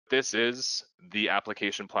this is the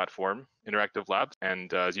application platform, Interactive Labs.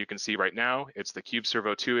 And as you can see right now, it's the Cube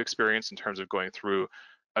Servo 2 experience in terms of going through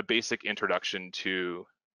a basic introduction to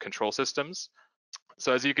control systems.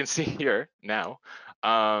 So as you can see here now,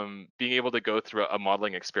 being able to go through a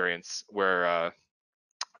modeling experience where,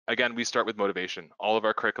 again, we start with motivation. All of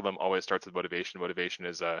our curriculum always starts with motivation. Motivation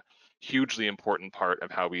is a hugely important part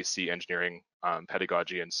of how we see engineering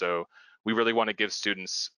pedagogy. And so we really want to give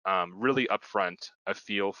students really upfront a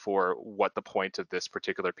feel for what the point of this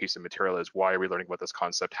particular piece of material is. Why are we learning about this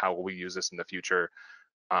concept? How will we use this in the future?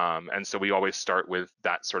 And so we always start with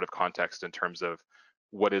that sort of context in terms of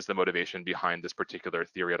what is the motivation behind this particular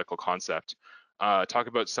theoretical concept. Talk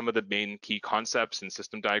about some of the main key concepts and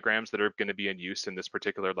system diagrams that are going to be in use in this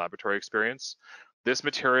particular laboratory experience. This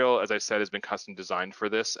material, as I said, has been custom designed for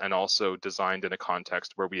this and also designed in a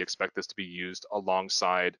context where we expect this to be used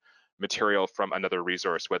alongside material from another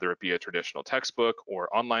resource, whether it be a traditional textbook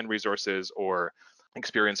or online resources or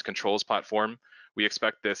experience controls platform. We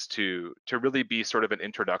expect this to really be sort of an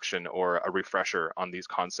introduction or a refresher on these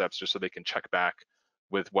concepts, just so they can check back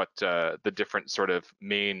with what the different sort of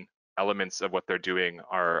main elements of what they're doing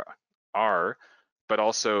are, but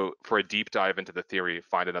also for a deep dive into the theory,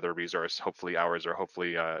 find another resource, hopefully ours or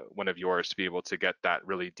hopefully one of yours, to be able to get that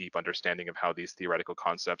really deep understanding of how these theoretical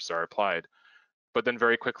concepts are applied. But then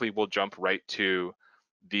very quickly, we'll jump right to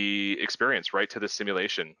the experience, right to the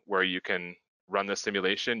simulation, where you can run the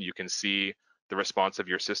simulation. You can see the response of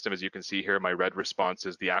your system. As you can see here, my red response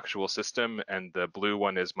is the actual system, and the blue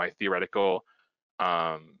one is my theoretical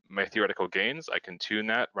gains. I can tune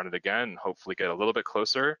that, run it again, hopefully get a little bit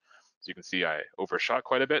closer. As you can see, I overshot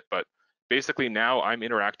quite a bit, but basically now I'm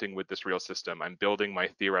interacting with this real system. I'm building my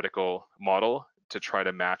theoretical model to try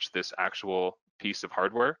to match this actual piece of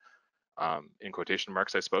hardware, in quotation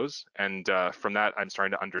marks, I suppose. And from that, I'm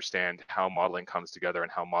starting to understand how modeling comes together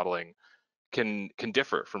and how modeling can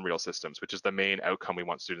differ from real systems, which is the main outcome we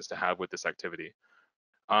want students to have with this activity.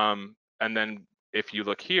 And then if you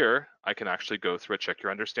look here, I can actually go through a check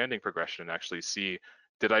your understanding progression and actually see,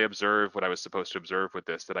 did I observe what I was supposed to observe with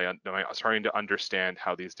this? Am I starting to understand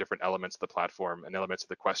how these different elements of the platform and elements of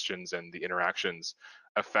the questions and the interactions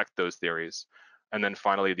affect those theories? And then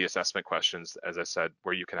finally, the assessment questions, as I said,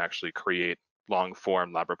 where you can actually create long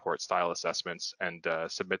form lab report style assessments and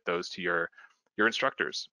submit those to your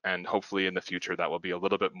instructors. And hopefully in the future, that will be a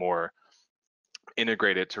little bit more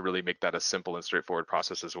integrated to really make that a simple and straightforward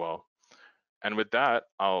process as well. And with that,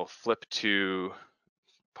 I'll flip to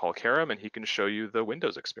Paul Karam and he can show you the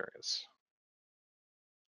Windows experience.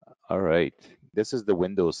 All right, this is the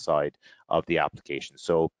Windows side of the application.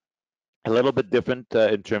 So a little bit different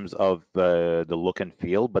in terms of the look and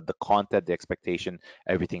feel, but the content, the expectation,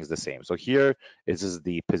 everything's the same. So here is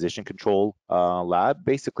the position control lab,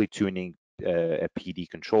 basically tuning a PD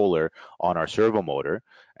controller on our servo motor.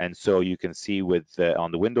 And so you can see with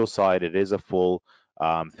on the Windows side, it is a full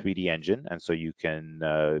 3D engine, and so you can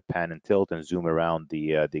pan and tilt and zoom around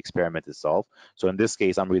the experiment itself. So in this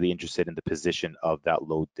case, I'm really interested in the position of that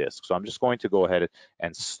load disk. So I'm just going to go ahead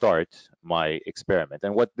and start my experiment.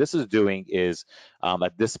 And what this is doing is,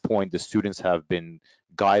 at this point, the students have been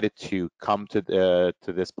guided to come to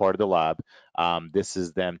this part of the lab. This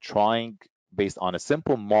is them trying based on a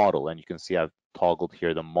simple model, and you can see I've toggled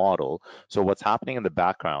here the model. So what's happening in the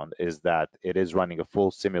background is that it is running a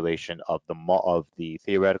full simulation of the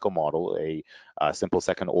theoretical model, a simple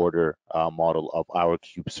second order model of our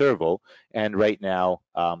cube servo, and right now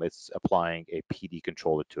it's applying a PD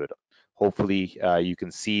controller to it. Hopefully you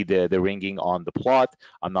can see the ringing on the plot.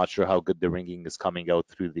 I'm not sure how good the ringing is coming out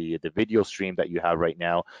through the video stream that you have right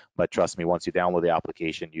now, but trust me, once you download the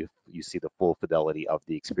application, you see the full fidelity of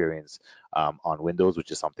the experience on Windows,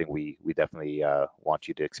 which is something we definitely want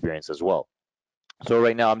you to experience as well. So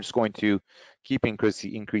right now, I'm just going to keep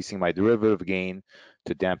increasing my derivative gain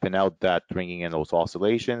to dampen out that ringing and those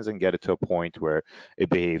oscillations and get it to a point where it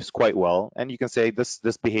behaves quite well. And you can say this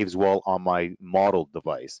behaves well on my model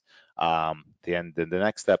device. Then the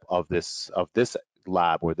next step of this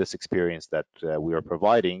lab or this experience that we are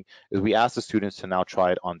providing is we ask the students to now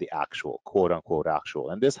try it on the actual, quote unquote actual.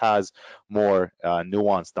 And this has more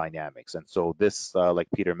nuanced dynamics. And so this, like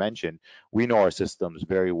Peter mentioned, we know our systems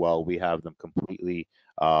very well. We have them completely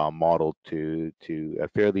modeled to a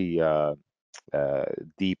fairly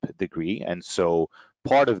deep degree. And so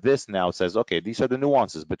part of this now says, okay, these are the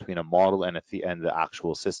nuances between a model and the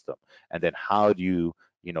actual system. And then how do you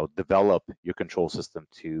develop your control system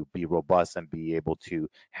to be robust and be able to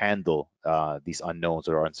handle these unknowns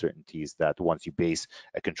or uncertainties that once you base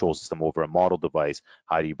a control system over a model device,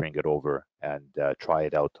 how do you bring it over and try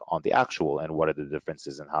it out on the actual, and what are the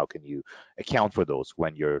differences and how can you account for those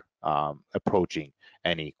when you're approaching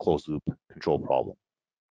any closed loop control problem.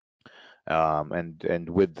 And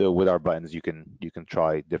with our buttons, you can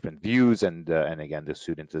try different views, and again, the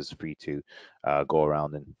student is free to go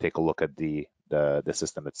around and take a look at the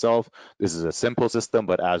system itself. This is a simple system,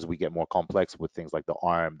 but as we get more complex with things like the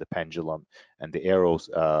arm, the pendulum, and the arrows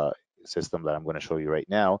system that I'm going to show you right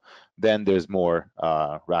now, then there's more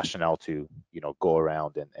rationale to go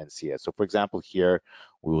around and see it. So for example, here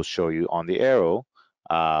we will show you on the arrow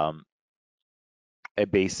a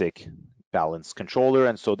basic balance controller.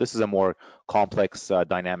 And so this is a more complex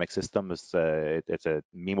dynamic system. It's a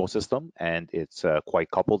MIMO system, and it's quite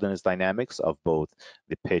coupled in its dynamics of both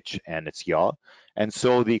the pitch and its yaw. And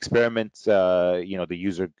so the experiment, the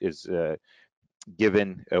user is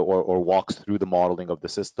given or walks through the modeling of the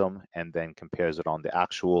system and then compares it on the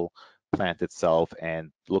actual plant itself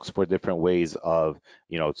and looks for different ways of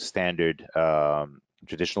standard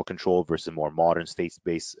traditional control versus more modern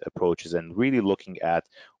state-based approaches, and really looking at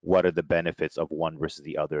what are the benefits of one versus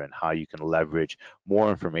the other and how you can leverage more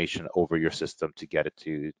information over your system to get it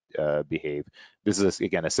to behave. This is,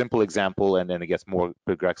 again, a simple example, and then it gets more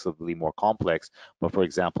progressively more complex. But for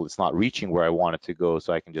example, it's not reaching where I want it to go,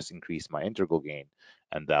 so I can just increase my integral gain,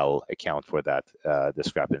 and that will account for that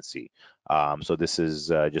discrepancy. So this is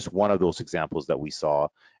just one of those examples that we saw,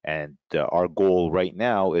 and our goal right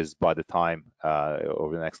now is by the time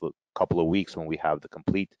over the next couple of weeks when we have the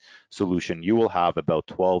complete solution, you will have about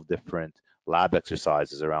 12 different lab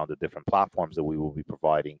exercises around the different platforms that we will be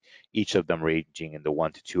providing, each of them ranging in the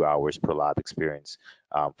 1 to 2 hours per lab experience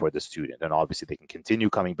for the student. And obviously they can continue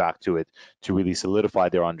coming back to it to really solidify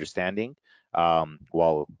their understanding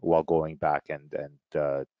while going back and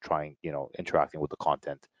trying, interacting with the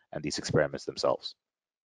content and these experiments themselves.